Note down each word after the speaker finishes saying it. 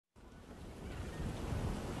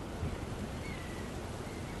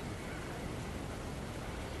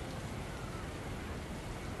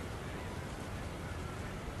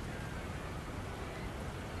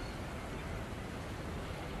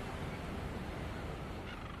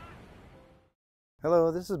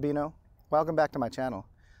Hello, this is Bino. Welcome back to my channel.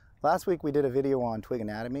 Last week we did a video on twig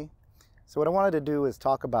anatomy. So what I wanted to do is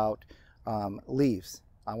talk about leaves.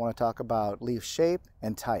 I want to talk about leaf shape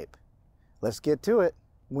and type. Let's get to it.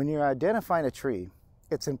 When you're identifying a tree,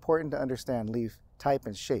 it's important to understand leaf type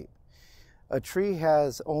and shape. A tree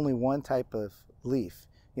has only one type of leaf.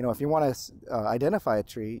 You know, if you want to identify a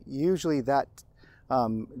tree, usually that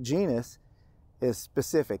genus is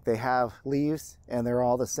specific. They have leaves and they're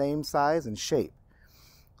all the same size and shape.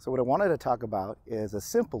 So what I wanted to talk about is a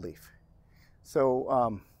simple leaf.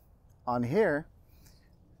 So on here,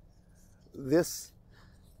 this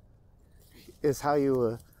is how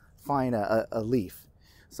you find a leaf.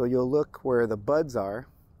 So you'll look where the buds are,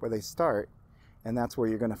 where they start, and that's where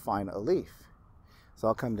you're going to find a leaf. So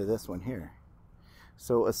I'll come to this one here.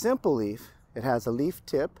 So a simple leaf, it has a leaf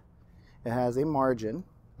tip, it has a margin,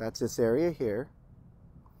 that's this area here,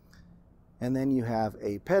 and then you have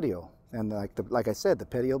a petiole. And like I said, the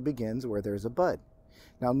petiole begins where there's a bud.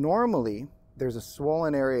 Now normally there's a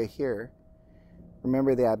swollen area here.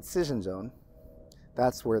 Remember the abscission zone?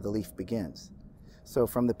 That's where the leaf begins. So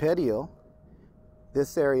from the petiole,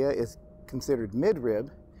 this area is considered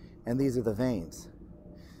midrib, and these are the veins.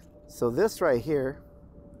 So this right here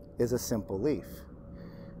is a simple leaf.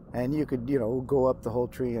 And you could, go up the whole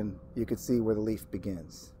tree and you could see where the leaf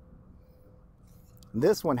begins.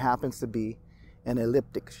 This one happens to be an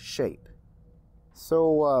elliptic shape.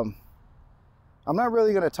 So I'm not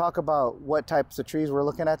really going to talk about what types of trees we're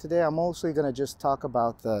looking at today. I'm mostly going to just talk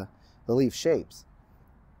about the leaf shapes.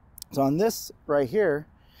 So on this right here,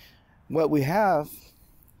 what we have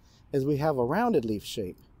is we have a rounded leaf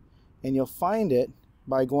shape, and you'll find it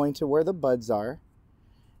by going to where the buds are,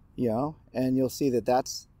 and you'll see that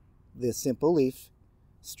that's the simple leaf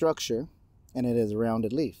structure, and it is a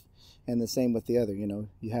rounded leaf. And the same with the other,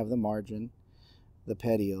 you have the margin, the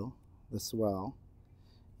petiole, the swell,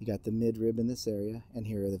 you got the midrib in this area, and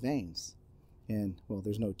here are the veins. And, well,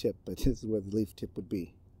 there's no tip, but this is where the leaf tip would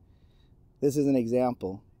be. This is an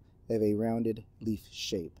example of a rounded leaf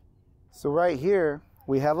shape. So right here,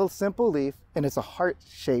 we have a simple leaf, and it's a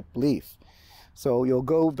heart-shaped leaf. So you'll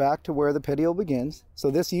go back to where the petiole begins.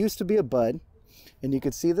 So this used to be a bud, and you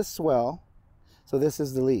could see the swell. So this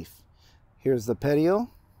is the leaf. Here's the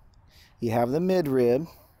petiole. You have the midrib.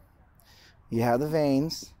 You have the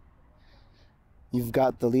veins, you've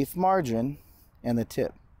got the leaf margin and the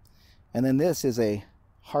tip. And then this is a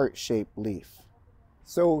heart-shaped leaf.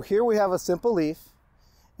 So here we have a simple leaf,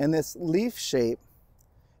 and this leaf shape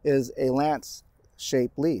is a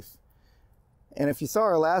lance-shaped leaf. And if you saw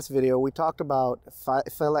our last video, we talked about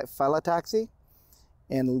phyllotaxy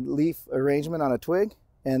and leaf arrangement on a twig,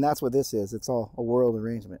 and that's what this is. It's all a whorled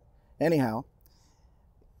arrangement. Anyhow,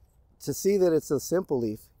 to see that it's a simple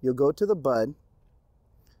leaf, you'll go to the bud,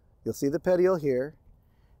 you'll see the petiole here,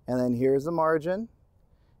 and then here's the margin,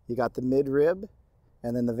 you got the midrib,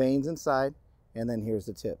 and then the veins inside, and then here's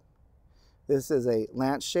the tip. This is a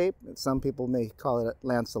lance shape, and some people may call it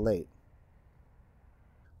lanceolate.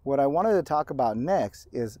 What I wanted to talk about next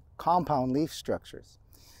is compound leaf structures.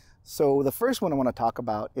 So the first one I want to talk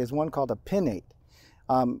about is one called a pinnate.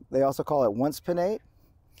 They also call it once pinnate.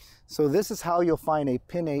 So this is how you'll find a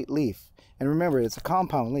pinnate leaf. And remember, it's a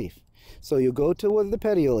compound leaf. So you'll go to where the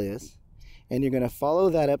petiole is, and you're going to follow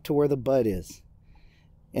that up to where the bud is.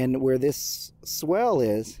 And where this swell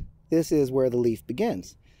is, this is where the leaf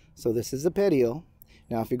begins. So this is the petiole.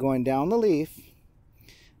 Now if you're going down the leaf,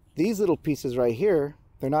 these little pieces right here,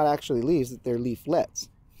 they're not actually leaves, they're leaflets.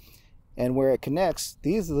 And where it connects,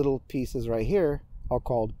 these little pieces right here are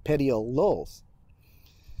called petiole lulls.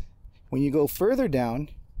 When you go further down,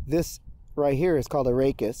 this right here is called a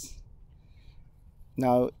rachis.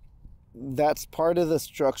 Now, that's part of the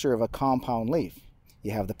structure of a compound leaf.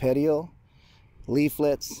 You have the petiole,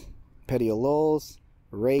 leaflets, petiole lulls,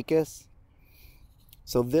 rachis.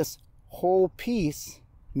 So this whole piece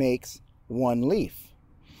makes one leaf.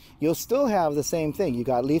 You'll still have the same thing. You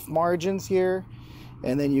got leaf margins here,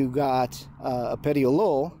 and then you got a petiole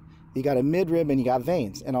lull, you got a midrib, and you got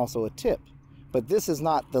veins, and also a tip. But this is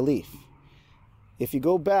not the leaf. If you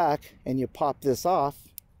go back and you pop this off,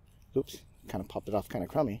 oops, kind of popped it off kind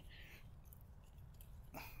of crummy.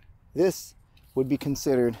 This would be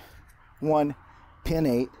considered one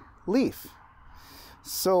pinnate leaf.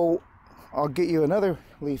 So I'll get you another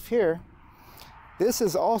leaf here. This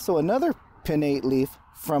is also another pinnate leaf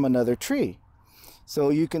from another tree.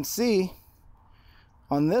 So you can see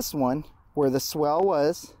on this one where the swell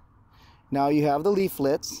was, now you have the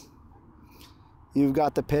leaflets, you've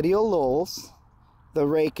got the petiole lulls, the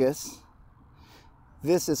rachis.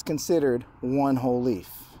 This is considered one whole leaf,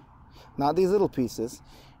 not these little pieces.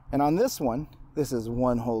 And on this one, This is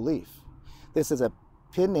one whole leaf. This is a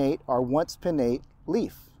pinnate or once pinnate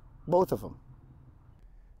leaf, both of them.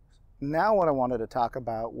 Now what I wanted to talk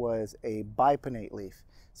about was a bipinnate leaf.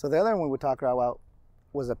 So the other one we talked about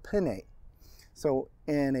was a pinnate. So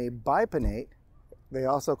in a bipinnate, they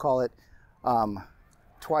also call it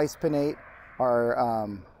twice pinnate or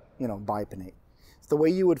bipinnate. So the way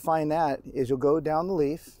you would find that is you'll go down the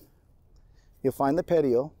leaf, you'll find the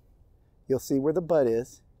petiole, you'll see where the bud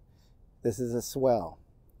is. This is a swell.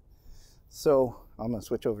 So I'm going to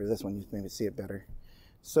switch over to this one, you maybe see it better.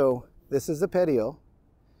 So this is the petiole.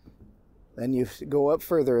 Then you go up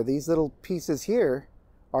further. These little pieces here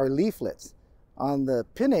are leaflets. On the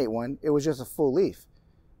pinnate one, it was just a full leaf.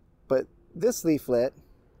 But this leaflet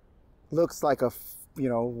looks like a,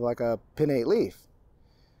 like a pinnate leaf.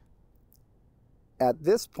 At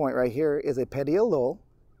this point right here is a petiole.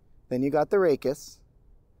 Then you got the rachis.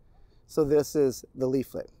 So this is the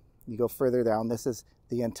leaflet. You go further down, this is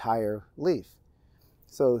the entire leaf.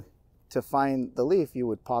 So to find the leaf, you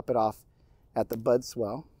would pop it off at the bud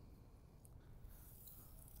swell.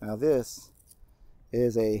 Now this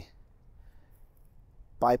is a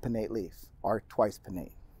bipinnate leaf, or twice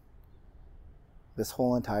pinnate. This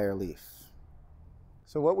whole entire leaf.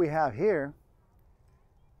 So what we have here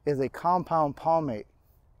is a compound palmate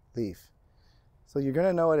leaf. So you're going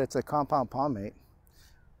to know it's a compound palmate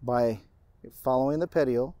by following the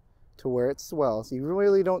petiole to where it swells. You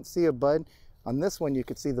really don't see a bud. On this one you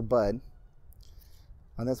could see the bud.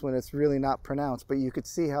 On this one it's really not pronounced, but you could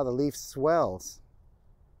see how the leaf swells.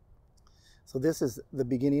 So this is the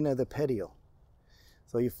beginning of the petiole.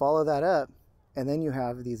 So you follow that up, and then you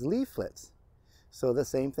have these leaflets. So the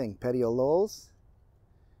same thing, petioles,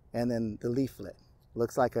 and then the leaflet.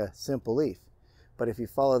 Looks like a simple leaf. But if you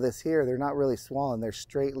follow this here, they're not really swollen, they're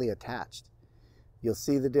straightly attached. You'll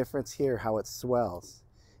see the difference here, how it swells.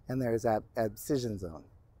 And there's that abscission zone.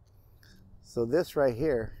 So this right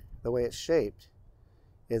here, the way it's shaped,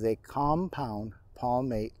 is a compound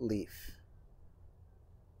palmate leaf.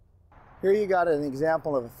 Here you got an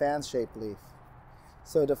example of a fan-shaped leaf.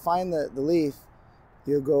 So to find the leaf,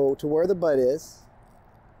 you'll go to where the bud is,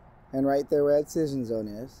 and right there where the abscission zone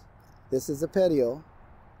is. This is the petiole,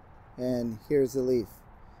 and here's the leaf.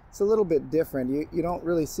 It's a little bit different. You don't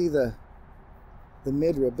really see the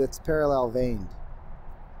midrib that's parallel veined.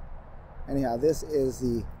 Anyhow, this is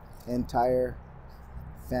the entire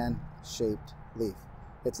fan-shaped leaf.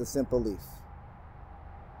 It's a simple leaf.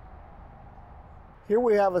 Here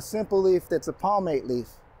we have a simple leaf that's a palmate leaf.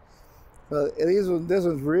 This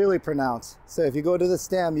one's really pronounced. So if you go to the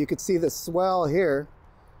stem, you could see the swell here.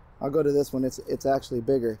 I'll go to this one, it's actually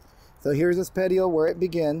bigger. So here's this petiole where it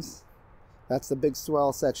begins. That's the big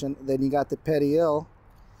swell section. Then you got the petiole,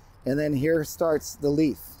 and then here starts the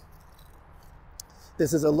leaf.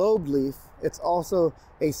 This is a lobed leaf. It's also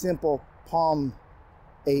a simple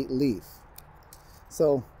palmate leaf.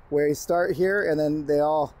 So where you start here and then they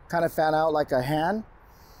all kind of fan out like a hand,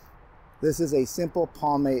 this is a simple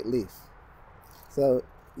palmate leaf. So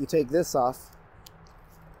you take this off,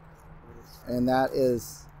 and that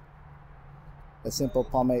is a simple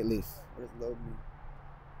palmate leaf. What does lobed mean?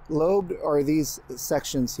 Lobed are these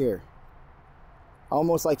sections here,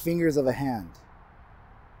 almost like fingers of a hand.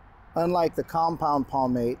 Unlike the compound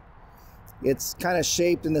palmate, it's kind of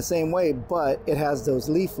shaped in the same way, but it has those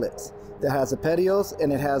leaflets. That has the petioles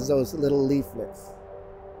and it has those little leaflets.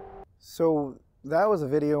 So that was a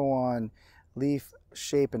video on leaf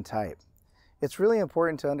shape and type. It's really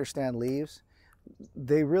important to understand leaves.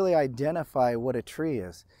 They really identify what a tree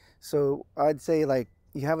is. So I'd say, like,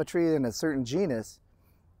 you have a tree in a certain genus,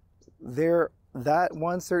 that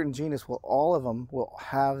one certain genus all of them will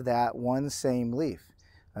have that one same leaf.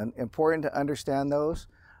 And important to understand those.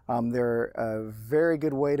 They're a very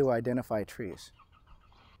good way to identify trees.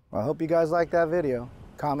 Well, I hope you guys liked that video.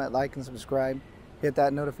 Comment, like, and subscribe. Hit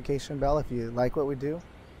that notification bell if you like what we do.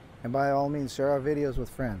 And by all means, share our videos with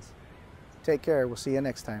friends. Take care. We'll see you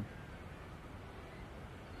next time.